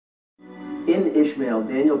In Ishmael,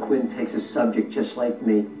 Daniel Quinn takes a subject just like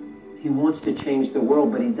me. He wants to change the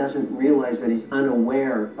world, but he doesn't realize that he's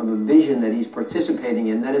unaware of a vision that he's participating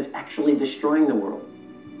in that is actually destroying the world.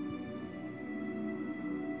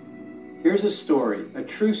 Here's a story, a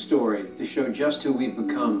true story, to show just who we've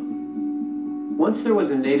become. Once there was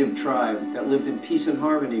a native tribe that lived in peace and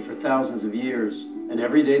harmony for thousands of years, and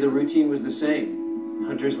every day the routine was the same.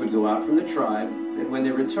 Hunters would go out from the tribe, and when they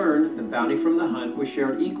returned, the bounty from the hunt was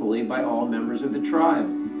shared equally by all members of the tribe.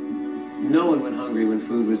 No one went hungry when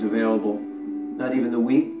food was available, not even the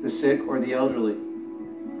weak, the sick, or the elderly.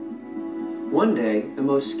 One day, the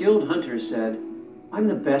most skilled hunter said, "I'm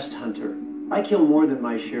the best hunter. I kill more than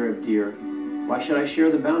my share of deer. Why should I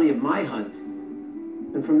share the bounty of my hunt?"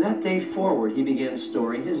 And from that day forward, he began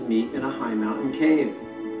storing his meat in a high mountain cave.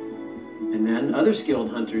 And then other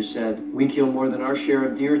skilled hunters said, "We kill more than our share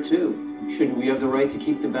of deer too. Shouldn't we have the right to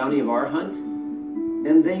keep the bounty of our hunt?"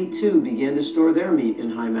 And they too began to store their meat in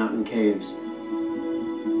high mountain caves.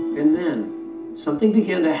 And then something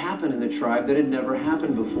began to happen in the tribe that had never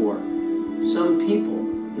happened before. Some people,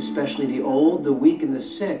 especially the old, the weak, and the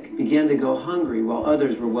sick, began to go hungry while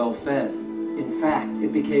others were well fed. In fact,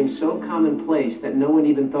 it became so commonplace that no one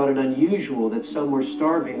even thought it unusual that some were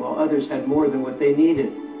starving while others had more than what they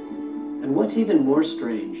needed. And what's even more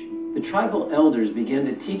strange, the tribal elders began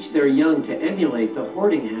to teach their young to emulate the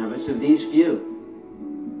hoarding habits of these few.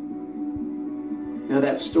 Now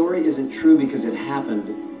that story isn't true because it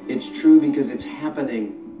happened. It's true because it's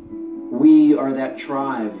happening. We are that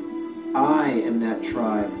tribe. I am that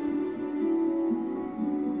tribe.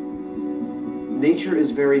 Nature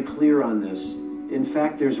is very clear on this. In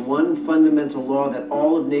fact, there's one fundamental law that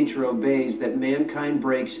all of nature obeys that mankind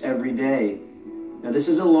breaks every day. Now, this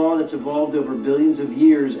is a law that's evolved over billions of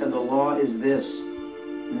years, and the law is this: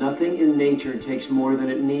 nothing in nature takes more than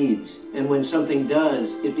it needs. And when something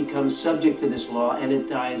does, it becomes subject to this law and it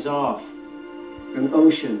dies off. An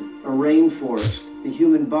ocean, a rainforest, the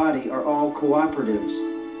human body are all cooperatives.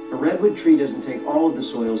 A redwood tree doesn't take all of the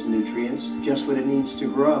soil's nutrients, just what it needs to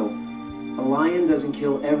grow. A lion doesn't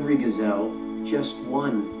kill every gazelle, just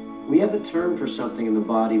one. We have a term for something in the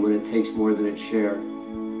body when it takes more than its share.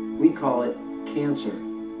 We call it cancer.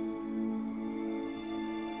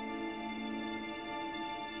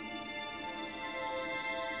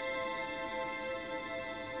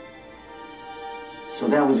 So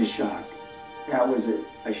that was a shock. That was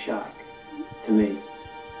a shock to me.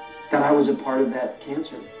 That I was a part of that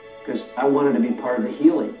cancer, because I wanted to be part of the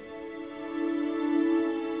healing.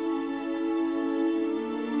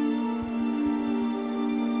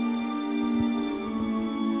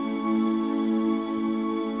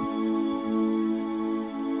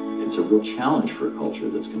 It's a real challenge for a culture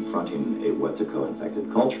that's confronting a Wetiko-infected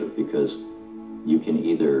culture, because you can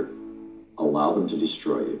either allow them to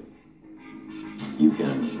destroy you, you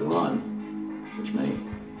can run, which many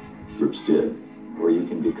groups did, or you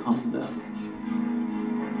can become them.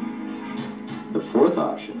 The fourth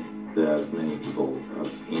option that many people of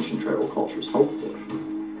ancient tribal cultures hope for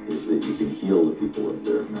is that you can heal the people of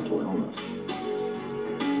their mental illness.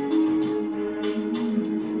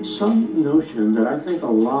 Some notion that I think a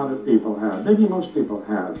lot of people have, maybe most people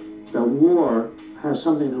have, that war has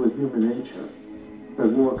something to do with human nature.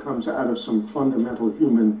 That war comes out of some fundamental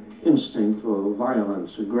human instinct for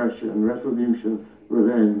violence, aggression, retribution,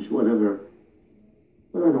 revenge, whatever.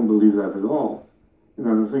 But I don't believe that at all. And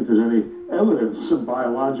I don't think there's any evidence of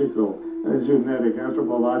biological, genetic,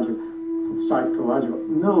 anthropological, psychological,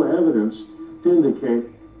 no evidence to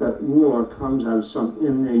indicate that war comes out of some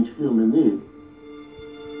innate human need.